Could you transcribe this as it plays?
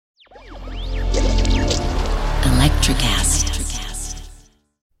NutriCast.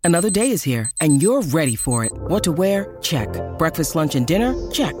 Another day is here, and you're ready for it. What to wear? Check. Breakfast, lunch, and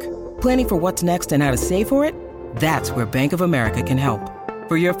dinner? Check. Planning for what's next and how to save for it? That's where Bank of America can help.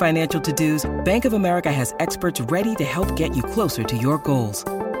 For your financial to-dos, Bank of America has experts ready to help get you closer to your goals.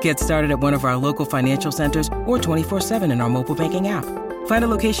 Get started at one of our local financial centers or 24/7 in our mobile banking app. Find a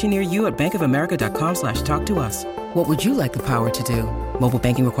location near you at bankofamerica.com/talktous. What would you like the power to do? Mobile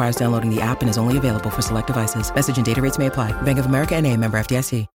banking requires downloading the app and is only available for select devices. Message and data rates may apply. Bank of America N.A., member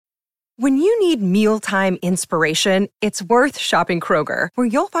FDIC. When you need mealtime inspiration, it's worth shopping Kroger, where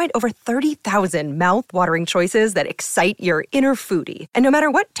you'll find over 30,000 mouth-watering choices that excite your inner foodie. And no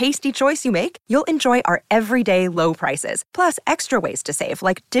matter what tasty choice you make, you'll enjoy our everyday low prices, plus extra ways to save,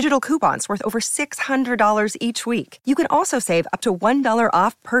 like digital coupons worth over $600 each week. You can also save up to $1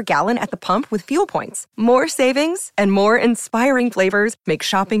 off per gallon at the pump with fuel points. More savings and more inspiring flavors make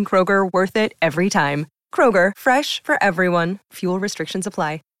shopping Kroger worth it every time. Kroger, fresh for everyone. Fuel restrictions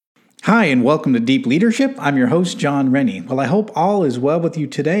apply. Hi, and welcome to Deep Leadership. I'm your host, John Rennie. Well, I hope all is well with you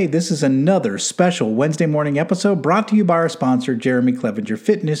today. This is another special Wednesday morning episode brought to you by our sponsor, Jeremy Clevenger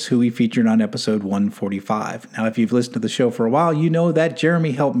Fitness, who we featured on episode 145. Now, if you've listened to the show for a while, you know that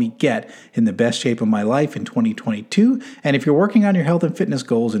Jeremy helped me get in the best shape of my life in 2022. And if you're working on your health and fitness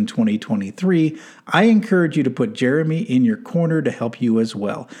goals in 2023, I encourage you to put Jeremy in your corner to help you as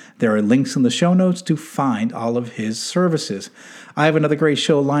well. There are links in the show notes to find all of his services. I have another great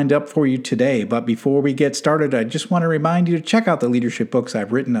show lined up for you today, but before we get started, I just want to remind you to check out the leadership books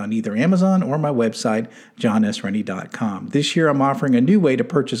I've written on either Amazon or my website, johnsrennie.com. This year, I'm offering a new way to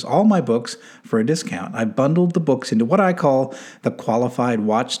purchase all my books for a discount. I bundled the books into what I call the Qualified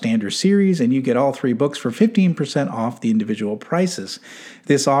Watchstander series, and you get all 3 books for 15% off the individual prices.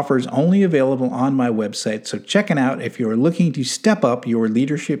 This offer is only available on my website, so check it out if you're looking to step up your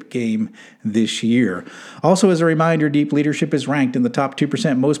leadership game this year. Also, as a reminder, Deep Leadership is ranked in the top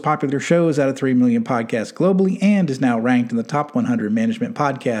 2% most popular shows out of 3 million podcasts globally and is now ranked in the top 100 management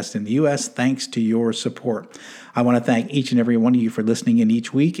podcasts in the U.S. thanks to your support. I want to thank each and every one of you for listening in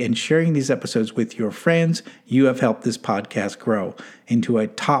each week and sharing these episodes with your friends. You have helped this podcast grow into a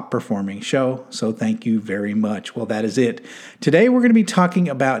top-performing show, so thank you very much. Well, that is it. Today, we're going to be talking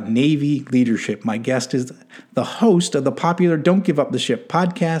about Navy leadership. My guest is the host of the popular Don't Give Up the Ship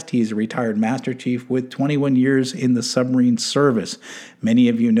podcast. He's a retired Master Chief with 21 years in the submarine service. Many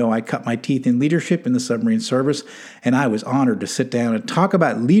of you know I cut my teeth in leadership in the submarine service, and I was honored to sit down and talk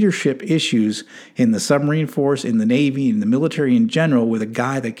about leadership issues in the submarine force, in the Navy, in the military in general, with a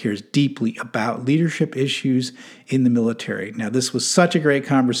guy that cares deeply about leadership issues in the military. Now, this was such a great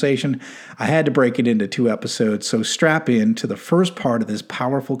conversation. I had to break it into 2 episodes, so strap in to the first part of this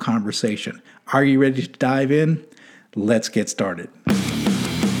powerful conversation. Are you ready to dive in? Let's get started.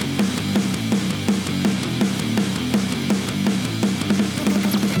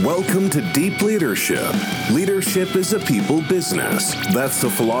 Welcome to Deep Leadership. Leadership is a people business. That's the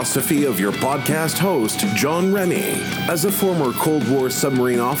philosophy of your podcast host, John Rennie. As a former Cold War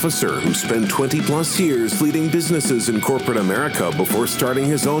submarine officer who spent 20 plus years leading businesses in corporate America before starting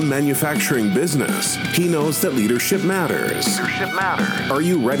his own manufacturing business, he knows that leadership matters. Are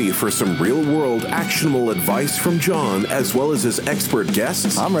you ready for some real-world actionable advice from John as well as his expert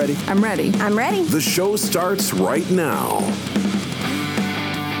guests? I'm ready. The show starts right now.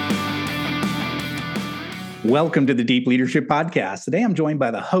 Welcome to the Deep Leadership Podcast. Today, I'm joined by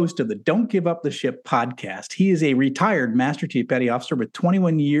the host of the Don't Give Up the Ship podcast. He is a retired Master Chief Petty Officer with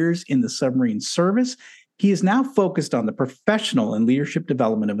 21 years in the submarine service. He is now focused on the professional and leadership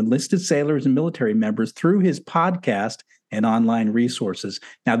development of enlisted sailors and military members through his podcast and online resources.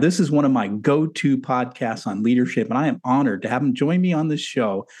 Now, this is one of my go-to podcasts on leadership, and I am honored to have him join me on this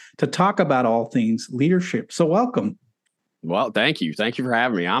show to talk about all things leadership. So welcome. Well, thank you. Thank you for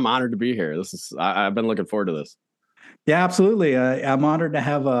having me. I'm honored to be here. I've been looking forward to this. Yeah, absolutely. I'm honored to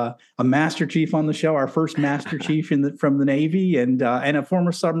have a Master Chief on the show, our first Master Chief from the Navy, and a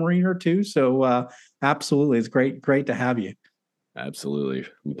former submariner too. So absolutely, it's great to have you. Absolutely,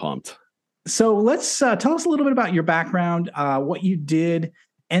 I'm pumped. So let's tell us a little bit about your background, what you did,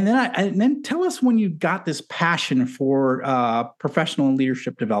 and then tell us when you got this passion for professional and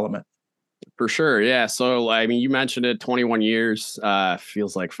leadership development. For sure. Yeah. So, I mean, you mentioned it, 21 years,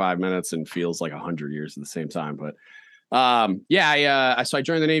 feels like 5 minutes and feels like 100 years at the same time. But so I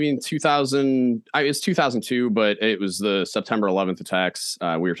joined the Navy in 2000. It's 2002, but it was the September 11th attacks.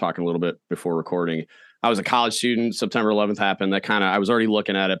 We were talking a little bit before recording. I was a college student. September 11th happened. I was already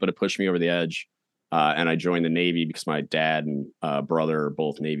looking at it, but it pushed me over the edge. And I joined the Navy because my dad and brother are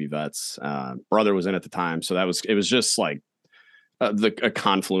both Navy vets. Brother was in at the time. So it was just like a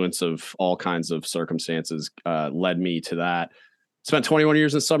confluence of all kinds of circumstances led me to that. Spent 21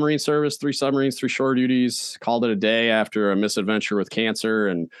 years in submarine service, 3 submarines, 3 shore duties, called it a day after a misadventure with cancer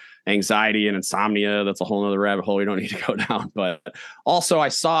and anxiety and insomnia. That's a whole nother rabbit hole you don't need to go down. But also I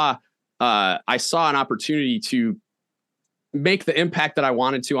saw an opportunity to make the impact that I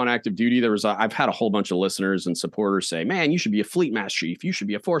wanted to on active duty. I've had a whole bunch of listeners and supporters say, man, you should be a fleet master chief. You should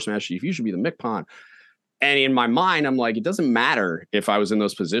be a force master chief. You should be the MCPON. And in my mind, I'm like, it doesn't matter if I was in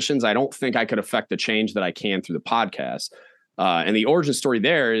those positions. I don't think I could affect the change that I can through the podcast. And the origin story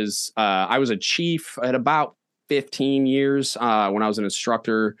there is I was a chief at about 15 years when I was an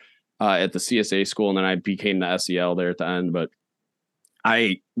instructor at the CSA school. And then I became the SEL there at the end. But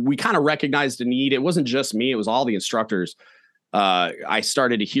we kind of recognized a need. It wasn't just me. It was all the instructors. I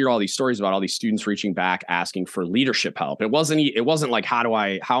started to hear all these stories about all these students reaching back, asking for leadership help. It wasn't like, how do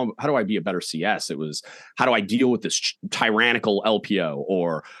I be a better CS? It was, how do I deal with this tyrannical LPO?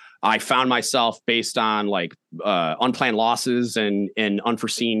 Or I found myself based on like unplanned losses and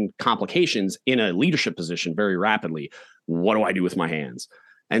unforeseen complications in a leadership position very rapidly. What do I do with my hands?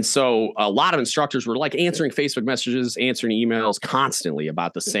 And so a lot of instructors were like answering Facebook messages, answering emails constantly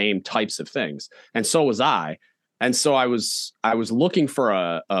about the same types of things. And so was I. And so I was looking for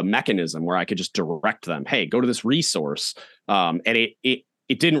a mechanism where I could just direct them. Hey, go to this resource. And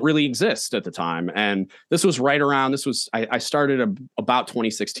it didn't really exist at the time. And this was right around, I started about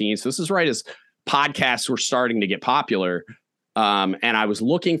 2016. So this is right as podcasts were starting to get popular. And I was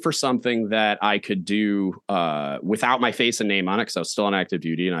looking for something that I could do without my face and name on it, because I was still on active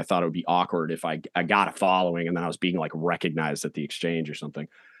duty. And I thought it would be awkward if I got a following and then I was being like recognized at the exchange or something.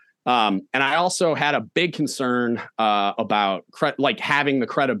 And I also had a big concern about like having the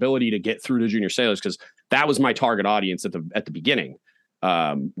credibility to get through to junior sailors, because that was my target audience at the beginning,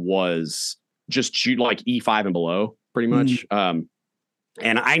 was just like E5 and below, pretty much.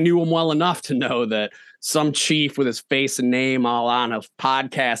 And I knew him well enough to know that some chief with his face and name all on a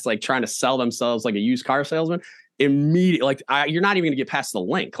podcast, like trying to sell themselves like a used car salesman, immediately, like you're not even going to get past the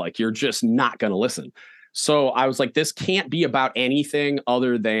link. Like you're just not going to listen. So I was like, this can't be about anything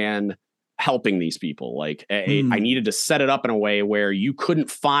other than helping these people. Like I needed to set it up in a way where you couldn't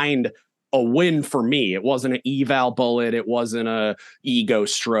find a win for me. It wasn't an eval bullet. It wasn't a ego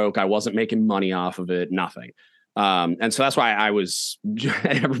stroke. I wasn't making money off of it. Nothing. And so that's why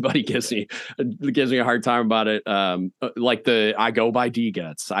everybody gives me a hard time about it. I go by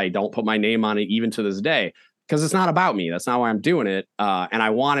D-Guts. I don't put my name on it even to this day, because it's not about me. That's not why I'm doing it. And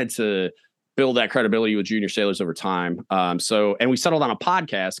I wanted to build that credibility with junior sailors over time. And we settled on a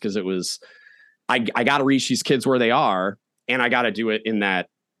podcast because it was, I got to reach these kids where they are, and I got to do it in that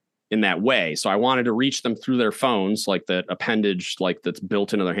way. So I wanted to reach them through their phones, like that appendage, like that's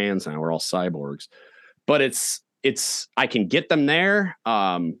built into their hands now. We're all cyborgs, but I can get them there.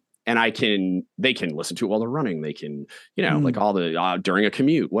 And they can listen to it while they're running. They can, like all the, during a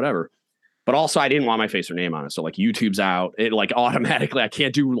commute, whatever. But also I didn't want my face or name on it. So like YouTube's out, it like automatically, I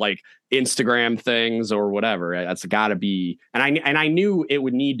can't do like Instagram things or whatever. That's gotta be, and I knew it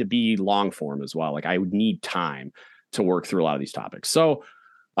would need to be long form as well. Like I would need time to work through a lot of these topics. So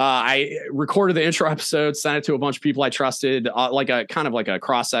I recorded the intro episode, sent it to a bunch of people I trusted, like a kind of like a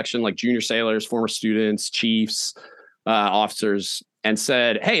cross section, like junior sailors, former students, chiefs, officers, and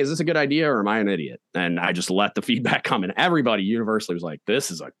said, hey, is this a good idea or am I an idiot? And I just let the feedback come, and everybody universally was like,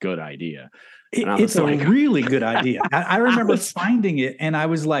 this is a good idea. It's a really good idea. I remember finding it and I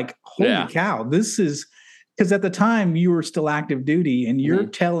was like, holy cow, this is, because at the time you were still active duty and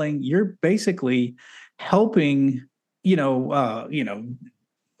you're basically helping,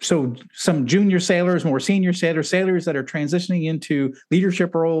 so some junior sailors, more senior sailors that are transitioning into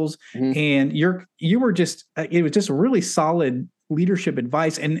leadership roles. And it was just really solid leadership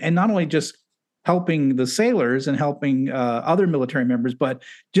advice, and not only just helping the sailors and helping other military members, but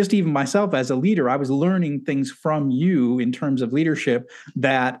just even myself as a leader, I was learning things from you in terms of leadership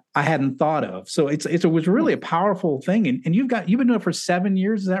that I hadn't thought of. So it was really a powerful thing. And you've been doing it for 7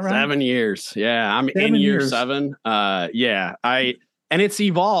 years. Is that right? 7 years. Yeah. I'm in year 7. And it's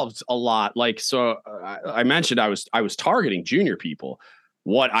evolved a lot. Like, so I mentioned I was targeting junior people.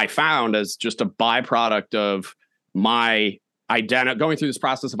 What I found as just a byproduct of my going through this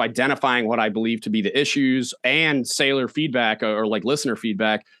process of identifying what I believe to be the issues and sailor feedback or like listener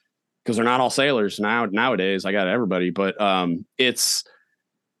feedback, because they're not all sailors nowadays. I got everybody, but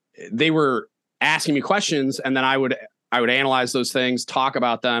they were asking me questions, and then I would analyze those things, talk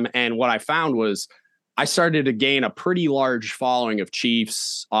about them. And what I found was I started to gain a pretty large following of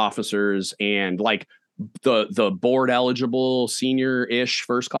chiefs, officers, and like the board eligible senior-ish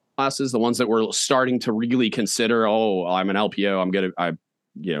first classes, the ones that were starting to really consider, oh, I'm an LPO, I'm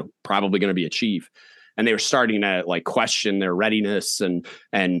probably gonna be a chief. And they were starting to like question their readiness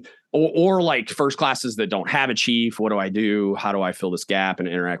or like first classes that don't have a chief. What do I do? How do I fill this gap and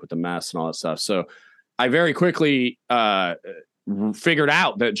interact with the mess and all that stuff? So I very quickly figured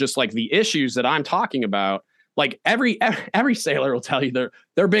out that just like the issues that I'm talking about, like every sailor will tell you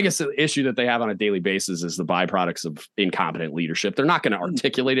their biggest issue that they have on a daily basis is the byproducts of incompetent leadership. They're not going to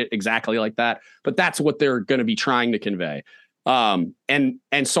articulate it exactly like that, but that's what they're going to be trying to convey. And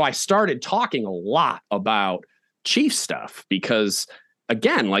so I started talking a lot about chief stuff because,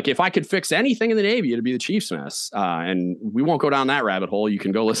 again, like if I could fix anything in the Navy, it'd be the chief's mess. And we won't go down that rabbit hole. You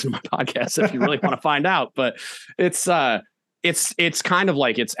can go listen to my podcast if you really want to find out. But it's kind of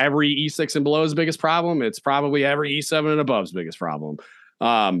like it's every E6 and below's biggest problem. It's probably every E7 and above's biggest problem.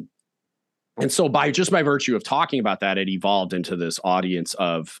 And so by virtue of talking about that, it evolved into this audience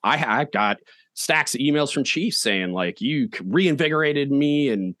of I got stacks of emails from chiefs saying like, you reinvigorated me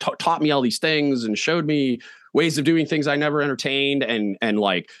and taught me all these things and showed me ways of doing things I never entertained. And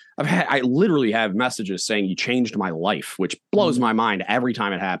like, I literally have messages saying you changed my life, which blows my mind every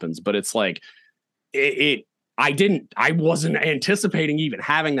time it happens. But it's like, I wasn't anticipating even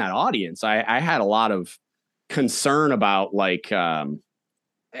having that audience. I had a lot of concern about like,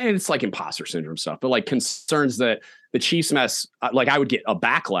 and it's like imposter syndrome stuff, but like concerns that the Chiefs mess, like I would get a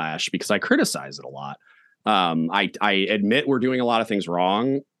backlash because I criticize it a lot. I admit we're doing a lot of things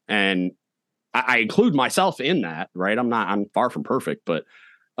wrong, and I include myself in that, right? I'm far from perfect, but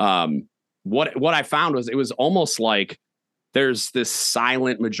what I found was it was almost like there's this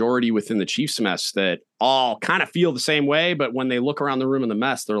silent majority within the Chiefs mess that all kind of feel the same way, but when they look around the room in the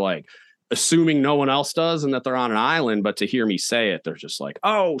mess, they're like assuming no one else does and that they're on an island. But to hear me say it, they're just like,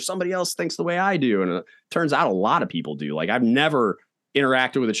 oh, somebody else thinks the way I do. And it turns out a lot of people do. Like I've never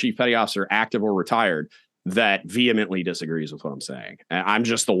interacted with a chief petty officer, active or retired, that vehemently disagrees with what I'm saying. And I'm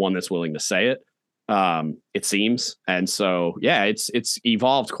just the one that's willing to say it. It seems. And so, yeah, it's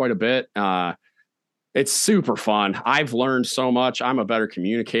evolved quite a bit. It's super fun. I've learned so much. I'm a better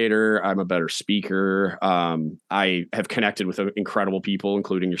communicator. I'm a better speaker. I have connected with incredible people,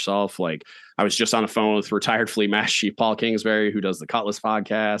 including yourself. Like I was just on the phone with retired Fleet Master Chief Paul Kingsbury, who does the Cutlass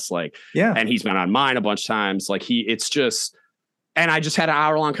podcast. Like, yeah, and he's been on mine a bunch of times. Like and I just had an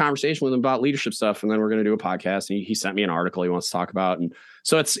hour-long conversation with him about leadership stuff. And then we're going to do a podcast. And he sent me an article he wants to talk about. And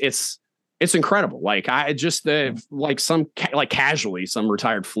so it's incredible. Like I just casually some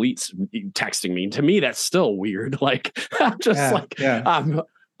retired fleets texting me. To me, that's still weird. Like I'm just I'm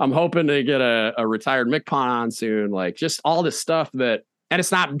hoping to get a retired MCPON on soon. Like just all this stuff and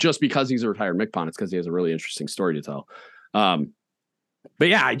it's not just because he's a retired MCPON. It's because he has a really interesting story to tell. But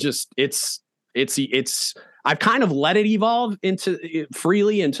yeah, I've kind of let it evolve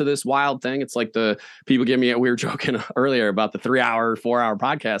freely into this wild thing. It's like the people give me we were joking earlier about the 3-hour, 4-hour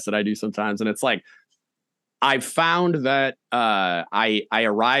podcast that I do sometimes. And it's like, I've found that I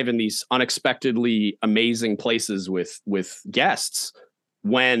arrive in these unexpectedly amazing places with guests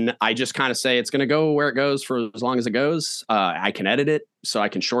when I just kind of say it's going to go where it goes for as long as it goes. I can edit it so I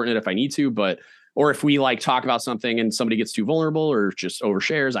can shorten it if I need to, or if we like talk about something and somebody gets too vulnerable or just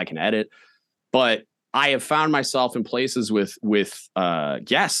overshares, I can edit. But I have found myself in places with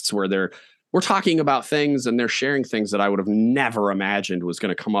guests where we're talking about things and they're sharing things that I would have never imagined was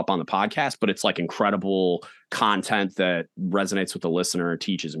going to come up on the podcast, but it's like incredible content that resonates with the listener and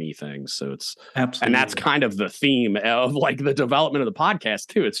teaches me things. So and that's kind of the theme of like the development of the podcast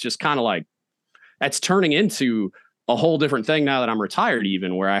too. It's just kind of like, that's turning into a whole different thing now that I'm retired,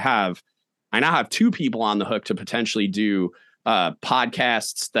 even where I now have 2 people on the hook to potentially do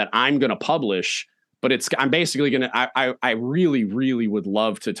podcasts that I'm going to publish. But I'm basically going to, I really, really would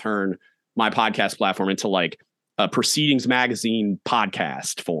love to turn my podcast platform into like a Proceedings Magazine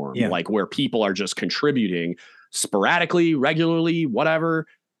podcast form, like where people are just contributing sporadically, regularly, whatever.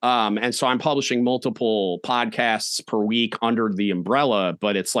 And so I'm publishing multiple podcasts per week under the umbrella,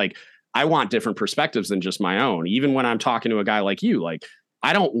 but it's like, I want different perspectives than just my own. Even when I'm talking to a guy like you, like,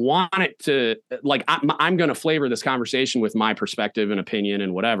 I don't want it to, like, I'm going to flavor this conversation with my perspective and opinion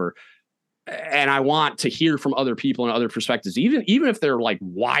and whatever. And I want to hear from other people and other perspectives, even if they're like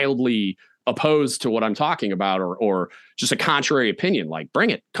wildly opposed to what I'm talking about or just a contrary opinion. Like, bring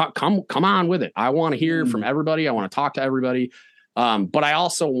it, come on with it. I want to hear from everybody. I want to talk to everybody. But I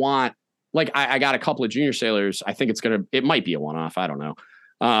also want, like, I got a couple of junior sailors. I think it might be a one-off. I don't know.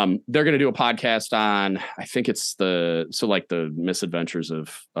 They're going to do a podcast on, I think it's the misadventures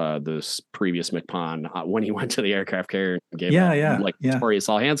of this previous MCPON when he went to the aircraft carrier and gave notorious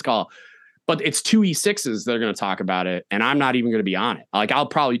all hands call. but it's two E6s that are going to talk about it, and I'm not even going to be on it. Like I'll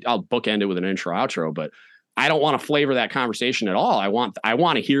bookend it with an intro outro, but I don't want to flavor that conversation at all. I want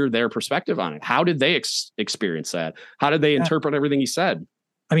to hear their perspective on it. How did they experience that? How did they interpret everything he said?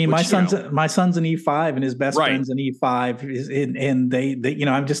 I mean, my son's an E5 and his best friend's an E5 and they,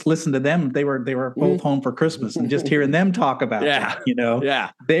 I've just listened to them. They were both home for Christmas, and just hearing them talk about that,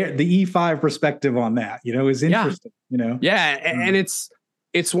 the E5 perspective on that, is interesting, And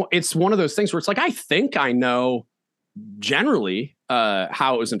it's one of those things where it's like, I think I know generally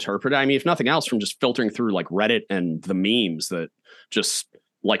how it was interpreted. I mean, if nothing else, from just filtering through like Reddit and the memes that just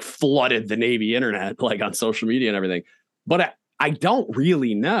like flooded the Navy internet, like on social media and everything. But I don't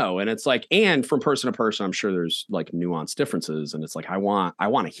really know. And it's like, and from person to person, I'm sure there's like nuanced differences. And it's like, I want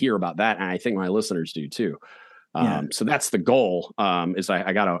to hear about that. And I think my listeners do too. So that's the goal. Is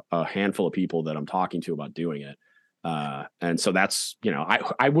I got a handful of people that I'm talking to about doing it. And so that's,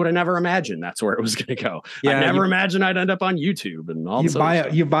 I would have never imagined that's where it was going to go. I never imagined I'd end up on YouTube and all.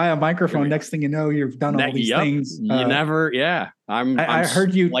 You buy a microphone. Next thing you know, you've done all these things. You never. Yeah. I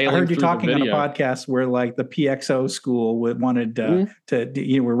heard you talking on a podcast where like the PXO school wanted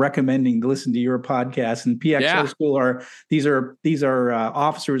were recommending to listen to your podcast, and PXO school these are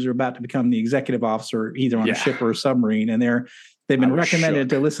officers who are about to become the executive officer either on a ship or a submarine, and they've been recommended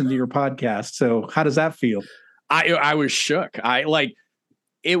to listen to your podcast. So how does that feel? I was shook.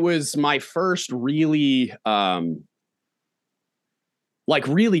 It was my first really,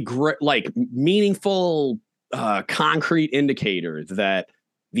 meaningful, concrete indicator that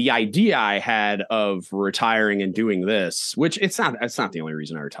the idea I had of retiring and doing this, which it's not the only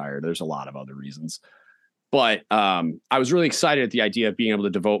reason I retired. There's a lot of other reasons, but I was really excited at the idea of being able to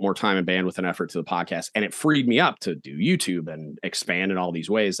devote more time and bandwidth and effort to the podcast, and it freed me up to do YouTube and expand in all these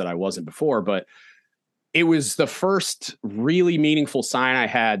ways that I wasn't before. But it was the first really meaningful sign I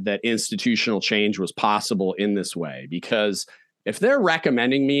had that institutional change was possible in this way, because if they're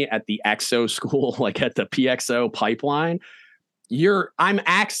recommending me at the EXO school, like at the PXO pipeline,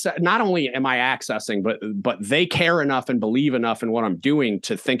 not only am I accessing, but they care enough and believe enough in what I'm doing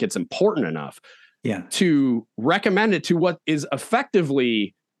to think it's important enough to recommend it to what is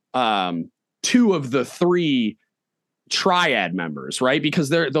effectively two of the three triad members, right? Because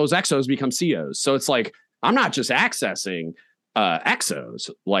those exos become COs. So it's like, I'm not just accessing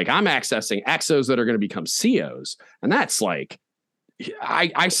exos, like I'm accessing exos that are going to become COs. And that's like,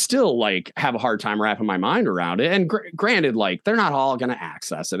 I still like have a hard time wrapping my mind around it. And granted, like they're not all going to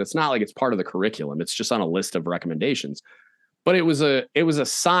access it. It's not like it's part of the curriculum. It's just on a list of recommendations. But it was a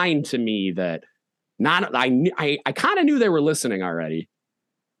sign to me that I kind of knew they were listening already.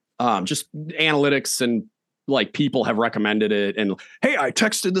 Just analytics and like people have recommended it, and hey, I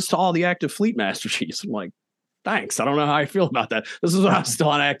texted this to all the active fleet master chiefs. I'm like, thanks. I don't know how I feel about that. This is when I'm still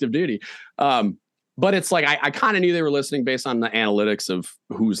on active duty. But it's like, I kind of knew they were listening based on the analytics of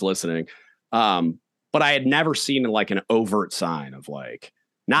who's listening. But I had never seen like an overt sign of like,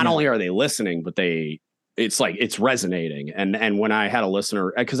 not only are they listening, but it's like, it's resonating. And when I had a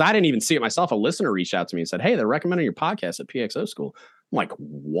listener, cause I didn't even see it myself, a listener reached out to me and said, hey, they're recommending your podcast at PXO school. I'm like,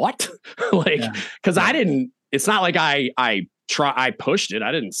 what? Cause it's not like I pushed it.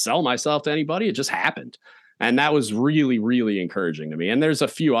 I didn't sell myself to anybody. It just happened. And that was really, really encouraging to me. And there's a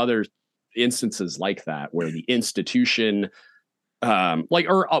few other instances like that where the institution, or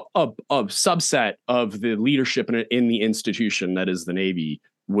a subset of the leadership in the institution that is the Navy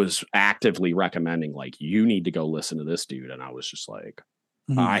was actively recommending, like, you need to go listen to this dude. And I was just like,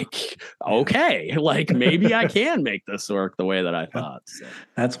 okay, like maybe I can make this work the way that I thought. So.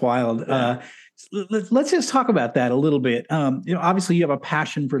 That's wild. Let's just talk about that a little bit. Obviously you have a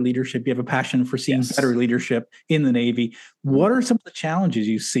passion for leadership. You have a passion for seeing better leadership in the Navy. What are some of the challenges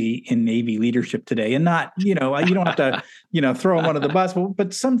you see in Navy leadership today? And not, you don't have to, throw them under the bus,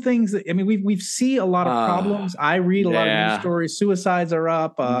 but some things that, I mean, we've seen a lot of problems. I read a lot of news stories. Suicides are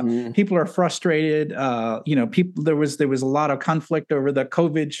up. People are frustrated. There was a lot of conflict over the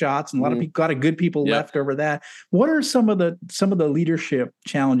COVID shots, and a lot of good people left over that. What are some of the leadership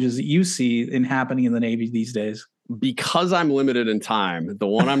challenges that you see happening in the Navy these days? Because I'm limited in time, the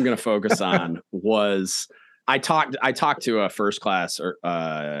one I'm going to focus on was I talked to a first class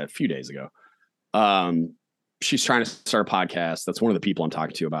a few days ago. She's trying to start a podcast. That's one of the people I'm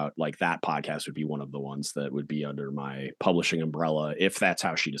talking to about, like, that podcast would be one of the ones that would be under my publishing umbrella if that's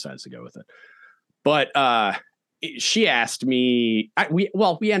how she decides to go with it. But she asked me,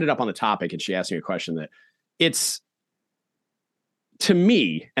 we ended up on the topic, and she asked me a question that it's, to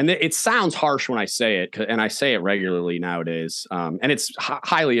me, and it sounds harsh when I say it, and I say it regularly nowadays, and it's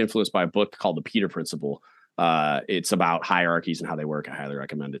highly influenced by a book called The Peter Principle. It's about hierarchies and how they work. I highly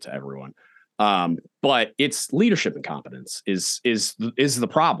recommend it to everyone. But it's leadership incompetence is the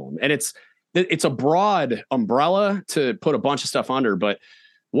problem. And it's a broad umbrella to put a bunch of stuff under. But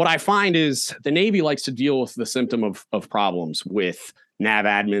what I find is the Navy likes to deal with the symptom of problems with nav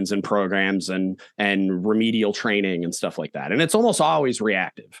admins and programs and remedial training and stuff like that. And it's almost always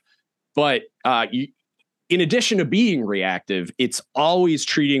reactive. But in addition to being reactive, it's always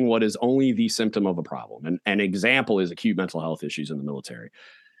treating what is only the symptom of a problem. And an example is acute mental health issues in the military.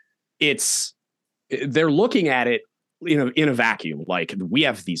 They're looking at it in a vacuum. Like, we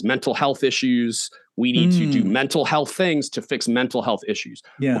have these mental health issues. We need to do mental health things to fix mental health issues.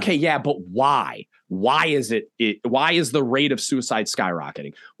 Yeah. Okay. Yeah. But why? Why is why is the rate of suicide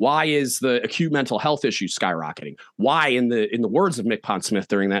skyrocketing? Why is the acute mental health issues skyrocketing? Why, in the words of Mick Pondsmith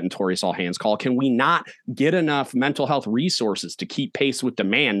during that notorious all hands call, can we not get enough mental health resources to keep pace with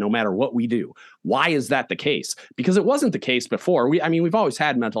demand no matter what we do? Why is that the case? Because it wasn't the case before. We've always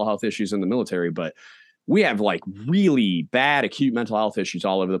had mental health issues in the military, but we have like really bad acute mental health issues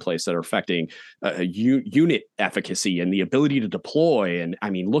all over the place that are affecting unit efficacy and the ability to deploy. And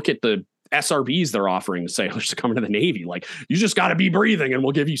look at the SRBs they're offering sailors to come into the Navy. Like, you just got to be breathing and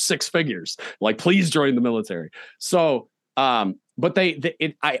we'll give you 6 figures. Like, please join the military. So, but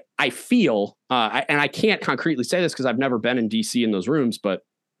I feel, and I can't concretely say this because I've never been in DC in those rooms, but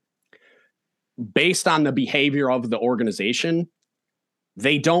based on the behavior of the organization,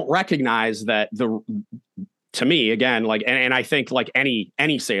 they don't recognize that to me, again, like, and I think like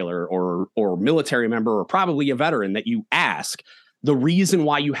any sailor or military member, or probably a veteran, that you ask, the reason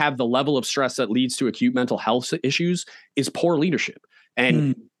why you have the level of stress that leads to acute mental health issues is poor leadership.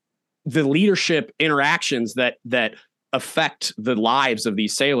 And the leadership interactions that affect the lives of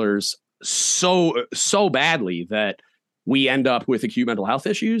these sailors so badly that we end up with acute mental health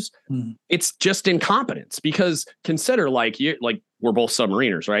issues. It's just incompetence. Because consider, like, we're both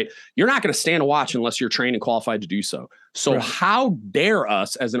submariners, right? You're not going to stand a watch unless you're trained and qualified to do so. So right. How dare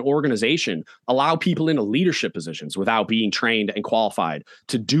us as an organization allow people into leadership positions without being trained and qualified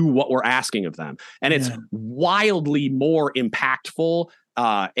to do what we're asking of them? And it's wildly more impactful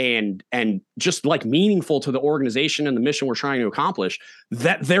and just like meaningful to the organization and the mission we're trying to accomplish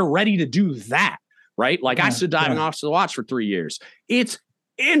that they're ready to do that, right? Like, I stood diving officer of the watch for 3 years. It's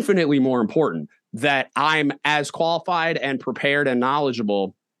infinitely more important that I'm as qualified and prepared and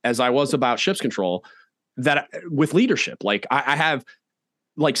knowledgeable as I was about ships control, that with leadership. Like, I have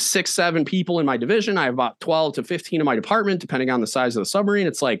like 6-7 people in my division. I have about 12 to 15 in my department, depending on the size of the submarine.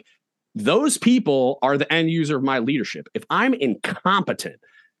 It's like, those people are the end user of my leadership. If I'm incompetent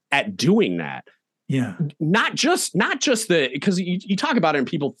at doing that, not just because you talk about it and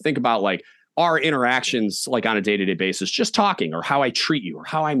people think about like our interactions, like on a day-to-day basis, just talking, or how I treat you or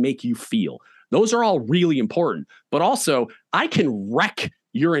how I make you feel. Those are all really important, but also I can wreck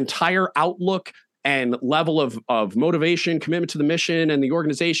your entire outlook and level of motivation, commitment to the mission and the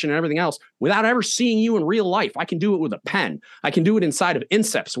organization and everything else without ever seeing you in real life. I can do it with a pen. I can do it inside of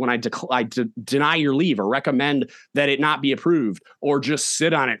INCEPS when I deny your leave or recommend that it not be approved or just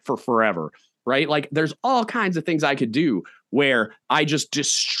sit on it for forever, right? Like, there's all kinds of things I could do where I just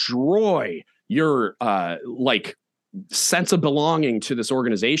destroy your sense of belonging to this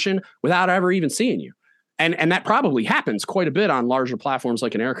organization without ever even seeing you. And that probably happens quite a bit on larger platforms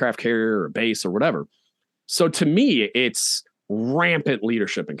like an aircraft carrier or base or whatever. So to me, it's rampant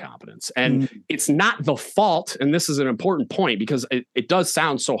leadership incompetence. And it's not the fault. And this is an important point because it does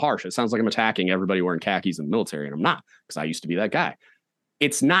sound so harsh. It sounds like I'm attacking everybody wearing khakis in the military, and I'm not, because I used to be that guy.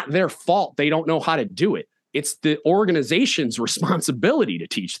 It's not their fault. They don't know how to do it. It's the organization's responsibility to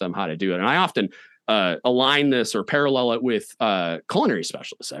teach them how to do it. And I often align this or parallel it with culinary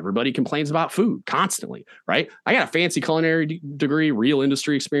specialists. Everybody complains about food constantly, right? I got a fancy culinary degree, real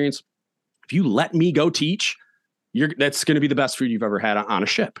industry experience. If you let me go teach, that's going to be the best food you've ever had on a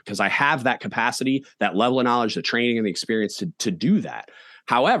ship, because I have that capacity, that level of knowledge, the training and the experience to do that.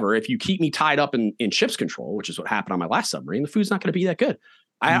 However, if you keep me tied up in ships control, which is what happened on my last submarine, the food's not going to be that good.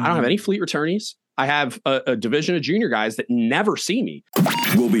 I don't have any fleet returnees. I have a division of junior guys that never see me.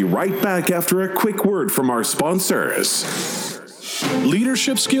 We'll be right back after a quick word from our sponsors.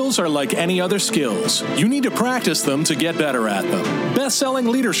 Leadership skills are like any other skills. You need to practice them to get better at them. Best-selling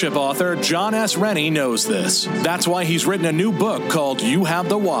leadership author John S. Rennie knows this. That's why he's written a new book called You Have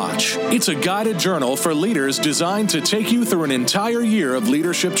the Watch. It's a guided journal for leaders designed to take you through an entire year of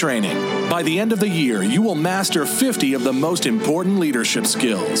leadership training. By the end of the year, you will master 50 of the most important leadership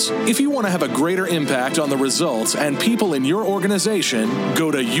skills. If you want to have a greater impact on the results and people in your organization, go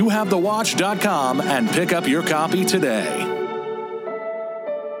to youhavethewatch.com and pick up your copy today.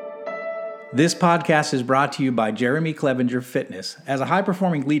 This podcast is brought to you by Jeremy Clevenger Fitness. As a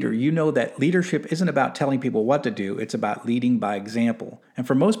high-performing leader, you know that leadership isn't about telling people what to do, it's about leading by example. And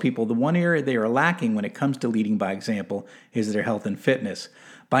for most people, the one area they are lacking when it comes to leading by example is their health and fitness.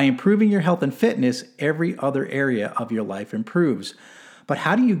 By improving your health and fitness, every other area of your life improves. But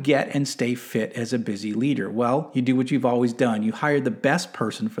how do you get and stay fit as a busy leader? Well, you do what you've always done. You hire the best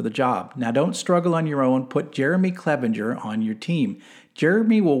person for the job. Now, don't struggle on your own. Put Jeremy Clevenger on your team.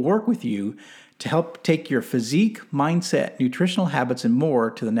 Jeremy will work with you to help take your physique, mindset, nutritional habits, and more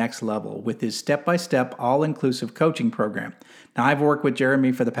to the next level with his step-by-step, all-inclusive coaching program. Now, I've worked with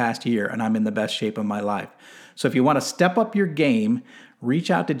Jeremy for the past year, and I'm in the best shape of my life. So if you want to step up your game, reach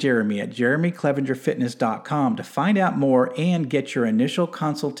out to Jeremy at jeremyclevengerfitness.com to find out more and get your initial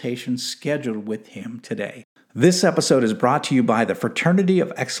consultation scheduled with him today. This episode is brought to you by the Fraternity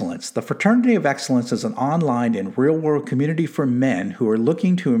of Excellence. The Fraternity of Excellence is an online and real-world community for men who are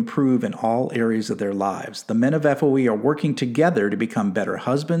looking to improve in all areas of their lives. The men of FOE are working together to become better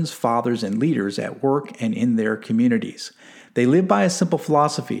husbands, fathers, and leaders at work and in their communities. They live by a simple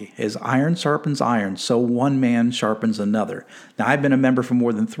philosophy: as iron sharpens iron, so one man sharpens another. Now, I've been a member for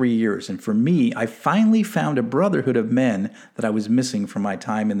more than 3 years, and for me, I finally found a brotherhood of men that I was missing from my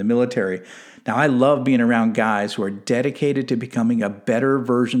time in the military. Now, I love being around guys who are dedicated to becoming a better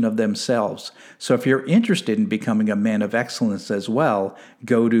version of themselves. So if you're interested in becoming a man of excellence as well,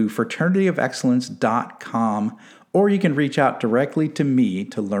 go to fraternityofexcellence.com, or you can reach out directly to me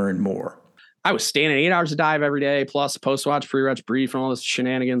to learn more. I was standing 8 hours of dive every day, plus post-watch, pre-watch, brief, and all this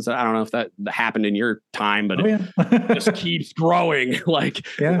shenanigans. I don't know if that happened in your time, but it just keeps growing,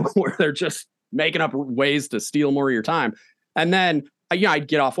 where they're just making up ways to steal more of your time. And then, I'd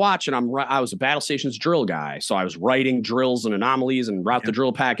get off watch, and I was a battle stations drill guy. So I was writing drills and anomalies and route the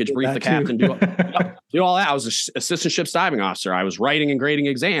drill package, brief the captain, do all that. I was an assistant ship's diving officer. I was writing and grading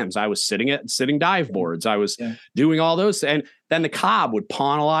exams. I was sitting dive boards. I was doing all those. And then the Cobb would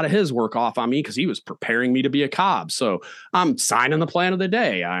pawn a lot of his work off on me because he was preparing me to be a Cobb. So I'm signing the plan of the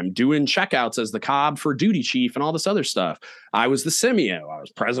day. I'm doing checkouts as the Cobb for duty chief and all this other stuff. I was the Simeo. I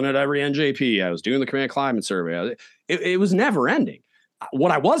was president of every NJP. I was doing the command climate survey. It was never ending.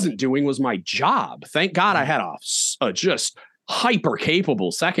 What I wasn't doing was my job. Thank God I had a just hyper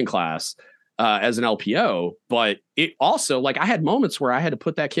capable second class as an LPO, but it also, I had moments where I had to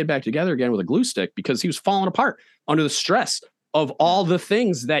put that kid back together again with a glue stick because he was falling apart under the stress of all the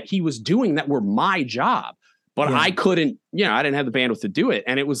things that he was doing that were my job. But I couldn't, I didn't have the bandwidth to do it.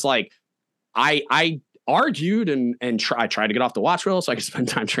 And it was like, I argued and I tried to get off the watch wheel so I could spend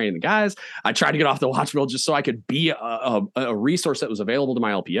time training the guys. I tried to get off the watch wheel just so I could be a resource that was available to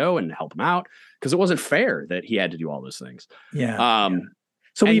my LPO and help him out, because it wasn't fair that he had to do all those things.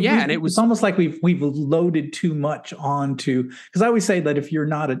 So it's almost like we've loaded too much onto, because I always say that if you're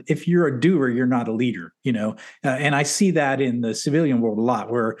a doer, you're not a leader, and I see that in the civilian world a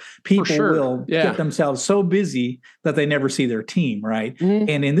lot, where people will get themselves so busy that they never see their team, right? Mm-hmm.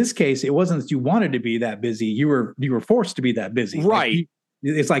 And in this case, it wasn't that you wanted to be that busy; you were forced to be that busy, right?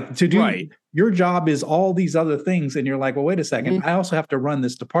 It's like to do your job is all these other things, and you're like, well, wait a second, I also have to run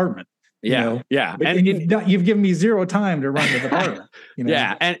this department. And you've given me zero time to run the department.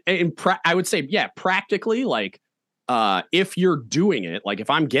 I would say, practically, if you're doing it,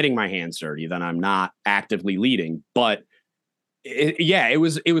 if I'm getting my hands dirty, then I'm not actively leading. But it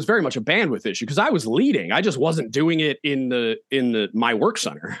was very much a bandwidth issue because I was leading. I just wasn't doing it in my work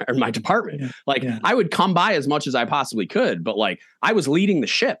center or my department. I would come by as much as I possibly could, but I was leading the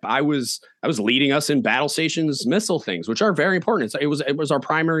ship. I was leading us in battle stations missile things, which are very important. It was our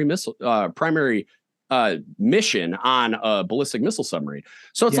primary mission on a ballistic missile submarine.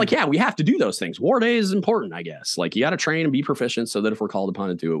 So it's we have to do those things. War day is important, I guess. You got to train and be proficient so that if we're called upon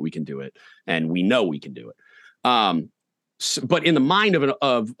to do it, we can do it, and we know we can do it. But in the mind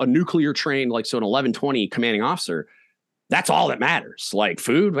of a nuclear trained, an 1120 commanding officer, that's all that matters.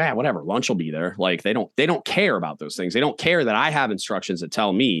 Food, whatever, lunch will be there. They don't care about those things. They don't care that I have instructions that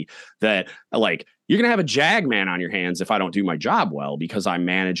tell me that you're going to have a JAG man on your hands if I don't do my job well, because I'm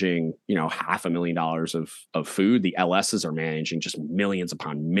managing, $500,000 of food. The LSs are managing just millions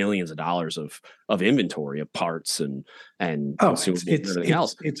upon millions of dollars of inventory of parts and consumables and everything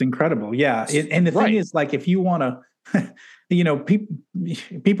else. It's incredible. Yeah. And the thing is, if you want to,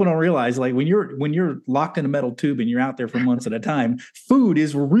 people don't realize when you're locked in a metal tube and you're out there for months at a time, food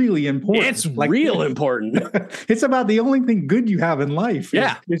is really important. It's real important. It's about the only thing good you have in life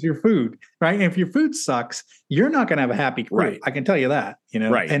is your food, right? And if your food sucks, you're not going to have a happy crew. Right. I can tell you that,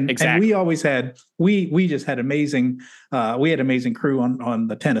 Right. And we always had, we just had amazing, we had amazing crew on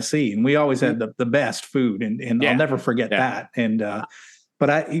the Tennessee, and we always had the best food, and I'll never forget that. And,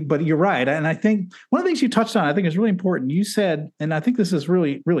 But you're right. And I think one of the things you touched on, I think is really important. You said, and I think this is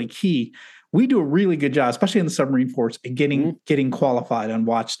really, really key. We do a really good job, especially in the submarine force, at getting qualified on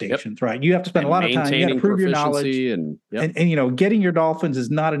watch stations, right? You have to spend a lot of time. You got to prove your knowledge, and getting your dolphins is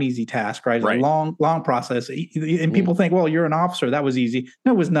not an easy task, right? It's a long process. And people think, well, you're an officer, that was easy.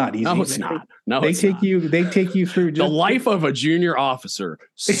 No, it was not easy. No, it's not. No, they take you through the life of a junior officer.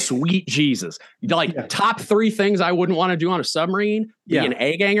 Sweet Jesus! Top 3 things I wouldn't want to do on a submarine: be an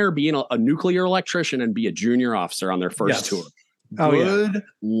egg hanger, be a nuclear electrician, and be a junior officer on their first tour. Good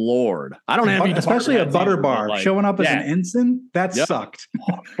Lord. I don't have any, especially a butter bar showing up as an ensign. That sucked.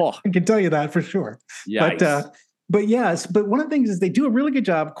 I can tell you that for sure. Yikes. But one of the things is they do a really good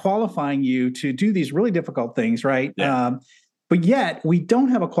job qualifying you to do these really difficult things, right? Yeah. But yet we don't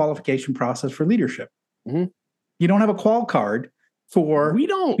have a qualification process for leadership. Mm-hmm. You don't have a qual card for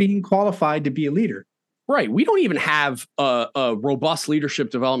being qualified to be a leader. Right. We don't even have a robust leadership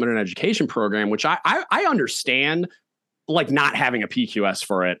development and education program, which I understand, like not having a PQS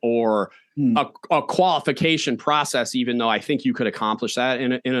for it or a qualification process, even though I think you could accomplish that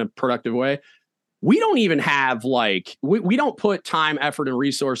in a productive way. We don't even have we don't put time, effort, and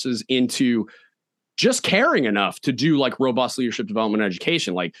resources into just caring enough to do robust leadership development and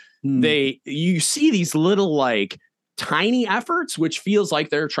education. You see these little tiny efforts, which feels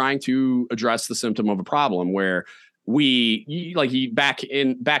like they're trying to address the symptom of a problem where back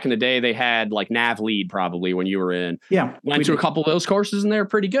in the day, they had Nav Lead probably when you were in. Yeah. Went to a couple of those courses and they're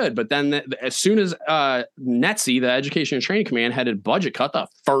pretty good. But then as soon as NETC, the Education and Training Command, had a budget cut, the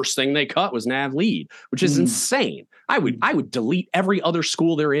first thing they cut was Nav Lead, which is insane. I would delete every other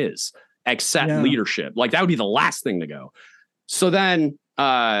school there is except leadership. That would be the last thing to go. So then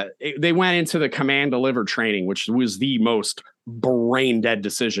they went into the command delivered training, which was the most brain dead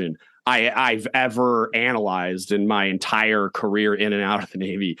decision I've ever analyzed in my entire career in and out of the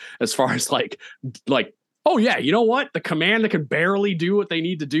Navy, as far as oh yeah, you know what? The command that can barely do what they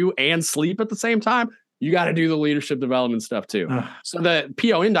need to do and sleep at the same time, you got to do the leadership development stuff too. So the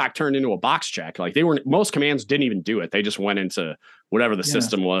PO Indoc turned into a box check. Most commands didn't even do it. They just went into whatever the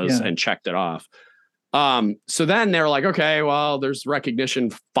system was and checked it off. So then they're like, okay, well, there's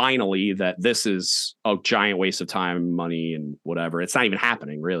recognition finally that this is a giant waste of time, money, and whatever. It's not even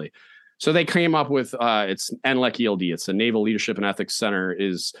happening really. So they came up with it's NLEC ELD. It's the Naval Leadership and Ethics Center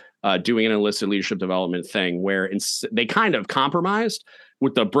is doing an enlisted leadership development thing where they kind of compromised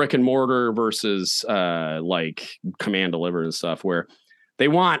with the brick and mortar versus command delivered and stuff, where they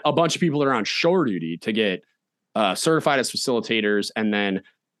want a bunch of people that are on shore duty to get certified as facilitators, and then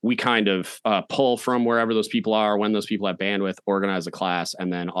we kind of pull from wherever those people are, when those people have bandwidth, organize a class,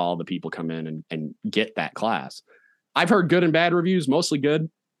 and then all the people come in and get that class. I've heard good and bad reviews, mostly good.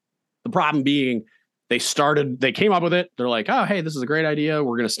 The problem being they came up with it. They're like, oh, hey, this is a great idea.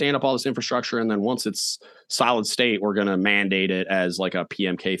 We're going to stand up all this infrastructure. And then once it's solid state, we're going to mandate it as a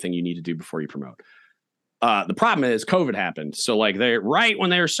PMK thing you need to do before you promote. The problem is COVID happened. So right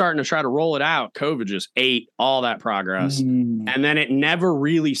when they were starting to try to roll it out, COVID just ate all that progress. And then it never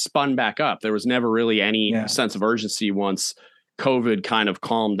really spun back up. There was never really any sense of urgency once COVID kind of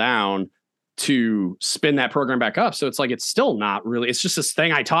calmed down to spin that program back up. So it's still not really, it's just this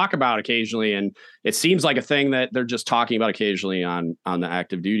thing I talk about occasionally. And it seems like a thing that they're just talking about occasionally on the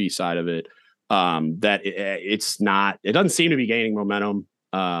active duty side of it. That it doesn't seem to be gaining momentum.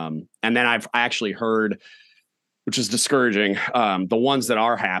 And then I've actually heard, which is discouraging, the ones that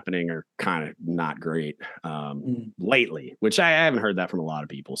are happening are kind of not great lately, which I haven't heard that from a lot of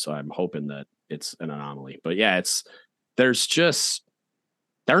people. So I'm hoping that it's an anomaly. But yeah,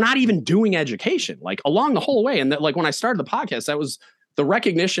 they're not even doing education along the whole way. And that when I started the podcast, that was the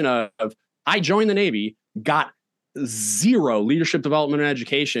recognition of I joined the Navy, got zero leadership development and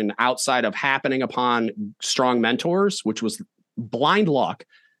education outside of happening upon strong mentors, which was blind luck,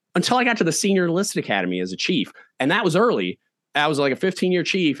 until I got to the Senior Enlisted Academy as a chief. And that was early. I was a 15-year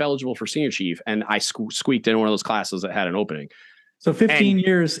chief, eligible for senior chief. And I squeaked in one of those classes that had an opening. So 15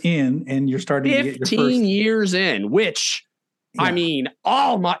 years in, and you're starting to get your 15 years in, which... Yeah. I mean,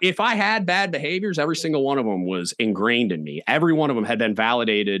 if I had bad behaviors, every single one of them was ingrained in me. Every one of them had been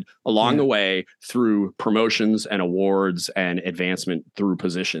validated along the way through promotions and awards and advancement through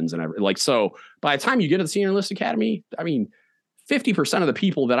positions and so by the time you get to the Senior Enlisted Academy, I mean, 50% of the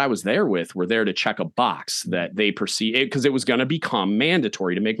people that I was there with were there to check a box that they perceive because it was going to become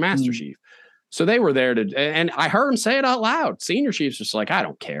mandatory to make Master Chief. So they were there and I heard them say it out loud. Senior Chief's just I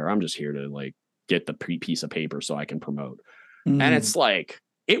don't care. I'm just here to get the piece of paper so I can promote. And it's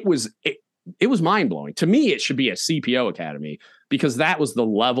it was mind blowing to me. It should be a CPO academy because that was the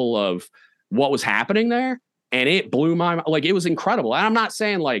level of what was happening there. and it blew my mind. Like, it was incredible. And I'm not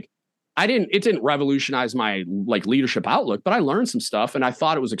saying like, it didn't revolutionize my like leadership outlook, but I learned some stuff and I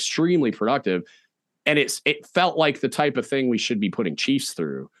thought it was extremely productive. And it felt like the type of thing we should be putting chiefs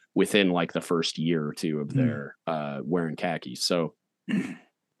through within like the first year or two of their wearing khakis. So,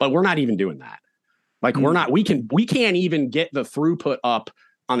 but we're not even doing that. Like we can't even get the throughput up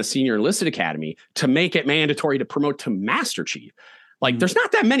on the Senior Enlisted Academy to make it mandatory to promote to Master Chief. Like there's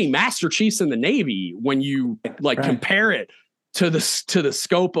not that many Master Chiefs in the Navy when you compare it to the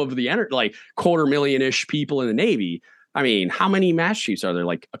scope of the like 250,000-ish people in the Navy. I mean, how many Master Chiefs are there?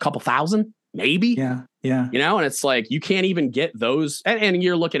 Like a couple thousand, maybe? Yeah. You know, and it's like, you can't even get those. And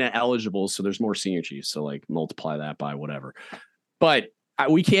you're looking at eligibles. So there's more Senior Chiefs. So like multiply that by whatever. But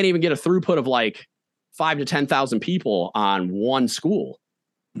we can't even get a throughput of like 5,000 to 10,000 people on one school.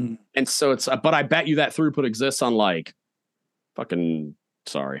 And so but I bet you that throughput exists on like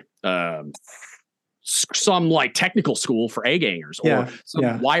some like technical school for A-gangers or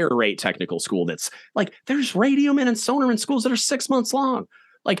some wire rate technical school. That's like, there's radiomen and sonarmen schools that are 6 months long.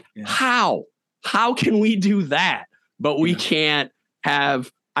 Like how can we do that? But we can't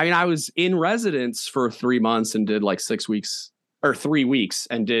have, I mean, I was in residence for 3 months and did like 6 weeks or 3 weeks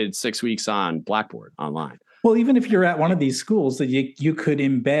and did 6 weeks on Blackboard online. Well, even if you're at one of these schools, that you could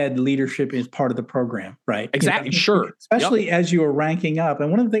embed leadership as part of the program, right? Exactly. You know, sure. Especially as you are ranking up.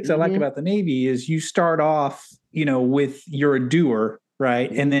 And one of the things I like about the Navy is you start off, you know, with you're a doer, right?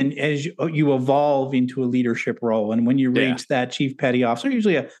 And then as you evolve into a leadership role, and when you reach that chief petty officer,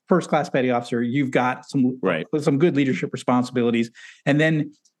 usually a first class petty officer, you've got some good leadership responsibilities, and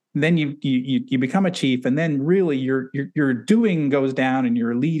then you become a chief, and then really your doing goes down and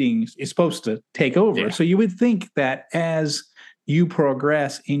your leading is supposed to take over. So you would think that as you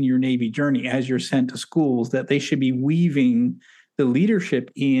progress in your Navy journey, as you're sent to schools, that they should be weaving the leadership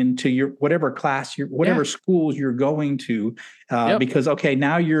into your whatever class, whatever schools you're going to, because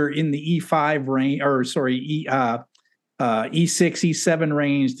now you're in the E5 range, or sorry, E6, E7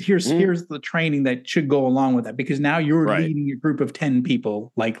 range. Here's the training that should go along with that, because now you're leading a group of 10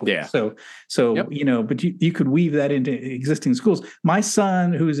 people likely. So you know, but you could weave that into existing schools. My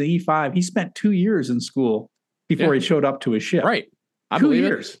son, who's an E5, he spent 2 years in school before he showed up to his ship. Right. I 2 believe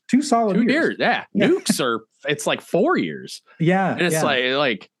years. It. 2 solid years. Yeah. Nukes are, it's like 4 years. Yeah. And it's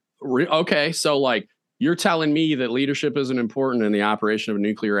okay. So like, you're telling me that leadership isn't important in the operation of a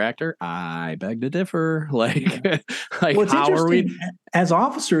nuclear reactor? I beg to differ. Like how are we as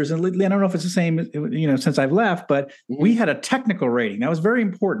officers? And I don't know if it's the same, you know, since I've left, but we had a technical rating. That was very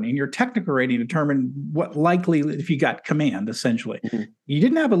important. And your technical rating determined what likely if you got command, essentially. You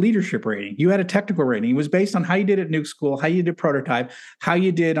didn't have a leadership rating. You had a technical rating. It was based on how you did at nuke school, how you did prototype, how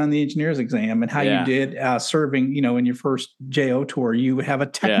you did on the engineer's exam, and how you did serving, you know, in your first JO tour. You would have a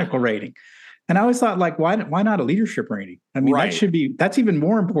technical rating. And I always thought, like, why not a leadership rating? I mean, that's even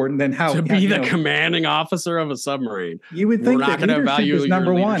more important than how to be the commanding officer of a submarine. You would think that leadership is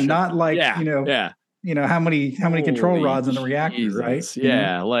number one, not like, you know, how many control rods in the reactor, right?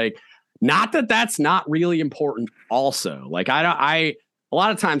 Yeah. Like, not that that's not really important also. Like, a lot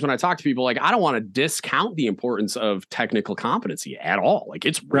of times when I talk to people, like, I don't want to discount the importance of technical competency at all. Like,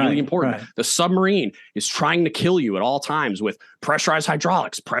 it's really important. Right. The submarine is trying to kill you at all times with pressurized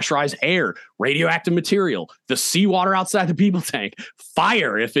hydraulics, pressurized air, radioactive material, the seawater outside the people tank,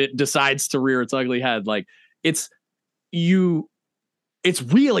 fire if it decides to rear its ugly head. Like, it's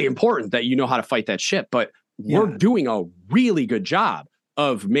really important that you know how to fight that ship, but we're doing a really good job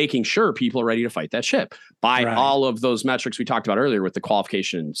of making sure people are ready to fight that ship by all of those metrics we talked about earlier with the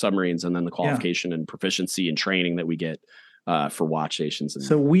qualification submarines, and then the qualification and proficiency and training that we get for watch stations. And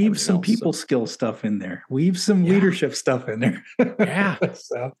so weave some people skill stuff in there, weave some leadership stuff in there.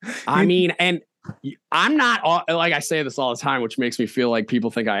 So I mean, and I'm not, like I say this all the time, which makes me feel like people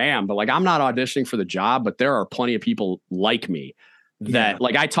think I am, but like, I'm not auditioning for the job, but there are plenty of people like me that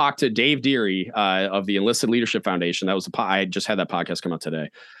like, I talked to Dave Deary of the Enlisted Leadership Foundation. That was I just had that podcast come out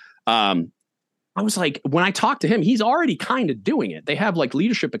today. I was like, when I talked to him, he's already kind of doing it. They have like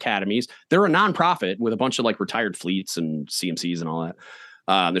leadership academies. They're a nonprofit with a bunch of like retired fleets and CMCs and all that.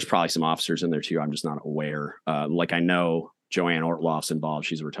 There's probably some officers in there too. I'm just not aware. Like, I know Joanne Ortloff's involved.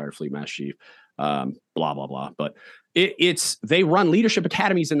 She's a retired fleet master chief, blah, blah, blah. But they run leadership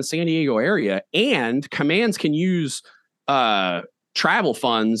academies in the San Diego area, and commands can use travel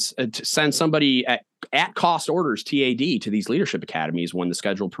funds to send somebody at cost orders, TAD, to these leadership academies when the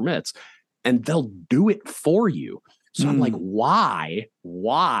schedule permits, and they'll do it for you. So I'm like, why,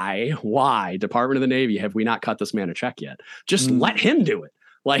 Department of the Navy, have we not cut this man a check yet? Just let him do it.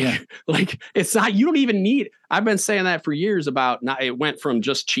 Like it's not, you don't even need, I've been saying that for years about it went from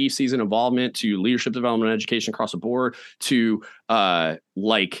just chief season involvement to leadership development and education across the board to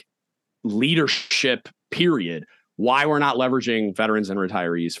like leadership period. Why we're not leveraging veterans and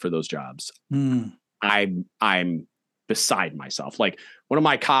retirees for those jobs. I'm beside myself. Like one of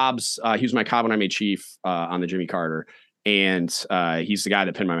my Cobbs, he was my Cobb when I made chief on the Jimmy Carter. And he's the guy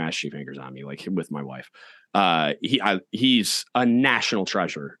that pinned my Master Chief anchors on me, like with my wife. He's a national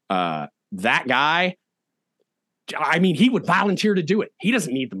treasure. That guy, I mean, he would volunteer to do it. He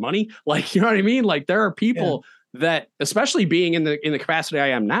doesn't need the money. Like, you know what I mean? Like there are people that, especially being in the capacity I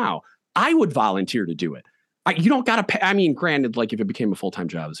am now, I would volunteer to do it. You don't got to pay. I mean, granted, like if it became a full-time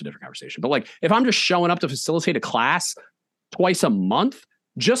job, it's a different conversation. But like if I'm just showing up to facilitate a class twice a month,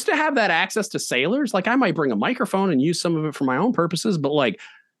 just to have that access to sailors, like I might bring a microphone and use some of it for my own purposes, but like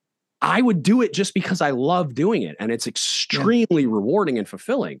I would do it just because I love doing it. And it's extremely rewarding and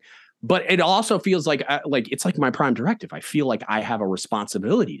fulfilling, but it also feels like it's like my prime directive. I feel like I have a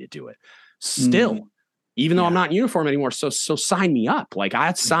responsibility to do it still, even though I'm not in uniform anymore. So sign me up. Like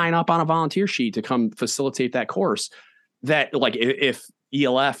I'd sign up on a volunteer sheet to come facilitate that course. That like if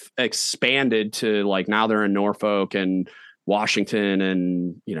ELF expanded to like now they're in Norfolk and Washington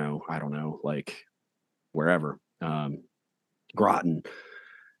and, you know, I don't know, like wherever, Groton,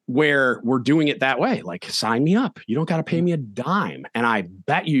 where we're doing it that way. Like sign me up. You don't got to pay me a dime. And I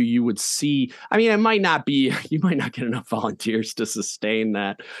bet you would see, I mean, it might not be, you might not get enough volunteers to sustain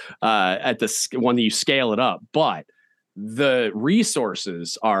that at the when you scale it up, but the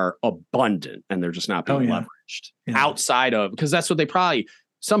resources are abundant and they're just not being leveraged outside of, because that's what they probably,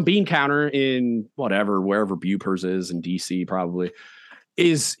 some bean counter in wherever Bupers is in DC probably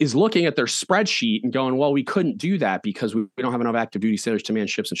is looking at their spreadsheet and going, well, we couldn't do that because we don't have enough active duty sailors to man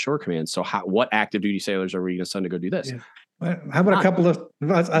ships and shore commands. So what active duty sailors are we going to send to go do this? Yeah. Well, how about a couple of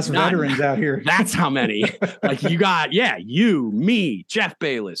us veterans out here? That's how many. Like you got, you, me, Jeff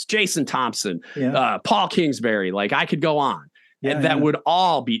Bayless, Jason Thompson, Paul Kingsbury. Like I could go on. And that would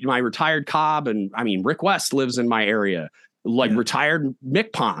all be my retired Cobb. And I mean, Rick West lives in my area. Like retired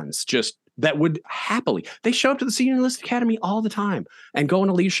MCPONs, just that would happily, they show up to the Senior Enlisted Academy all the time and go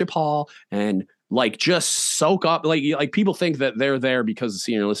into leadership hall and like just soak up. Like people think that they're there because the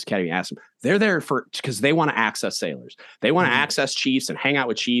Senior Enlisted Academy asked them. They're there because they want to access sailors. They want to access chiefs and hang out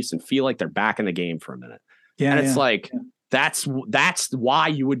with chiefs and feel like they're back in the game for a minute. Yeah, and it's that's why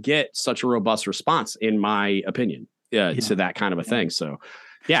you would get such a robust response, in my opinion, to that kind of a thing. So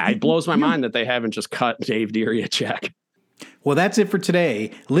it blows my mind that they haven't just cut Dave Deary a check. Well, that's it for today.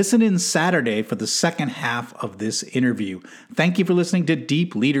 Listen in Saturday for the second half of this interview. Thank you for listening to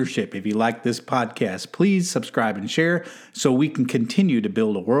Deep Leadership. If you like this podcast, please subscribe and share so we can continue to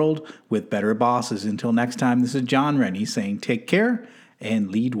build a world with better bosses. Until next time, this is John Rennie saying take care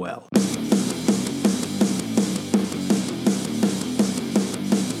and lead well.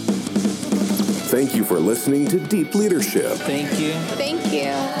 Thank you for listening to Deep Leadership. Thank you. Thank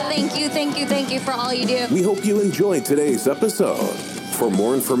you. Thank you, thank you, thank you for all you do. We hope you enjoyed today's episode. For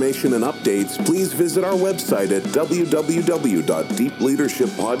more information and updates, please visit our website at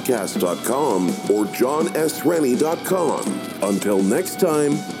www.deepleadershippodcast.com or johnsrennie.com. Until next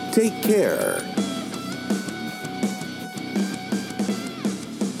time, take care.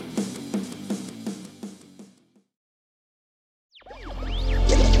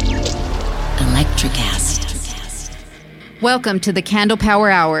 Welcome to the Candle Power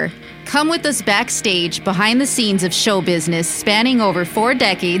Hour. Come with us backstage behind the scenes of show business spanning over 4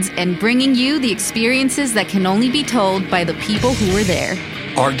 decades and bringing you the experiences that can only be told by the people who were there.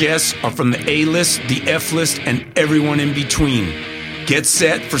 Our guests are from the A-list, the F-list, and everyone in between. Get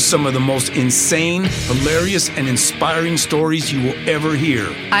set for some of the most insane, hilarious, and inspiring stories you will ever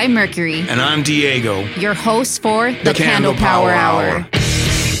hear. I'm Mercury. And I'm Diego. Your hosts for the Candle Power Hour.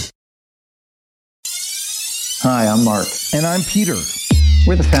 Hi, I'm Mark. And I'm Peter.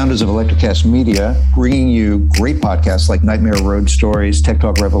 We're the founders of Electrocast Media, bringing you great podcasts like Nightmare Road Stories, Tech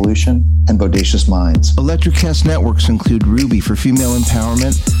Talk Revolution, and Bodacious Minds. Electrocast networks include Ruby for female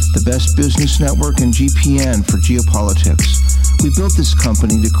empowerment, the Best Business Network, and GPN for geopolitics. We built this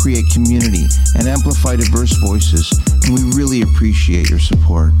company to create community and amplify diverse voices, and we really appreciate your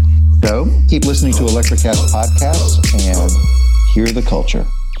support. So, keep listening to Electrocast podcasts and hear the culture.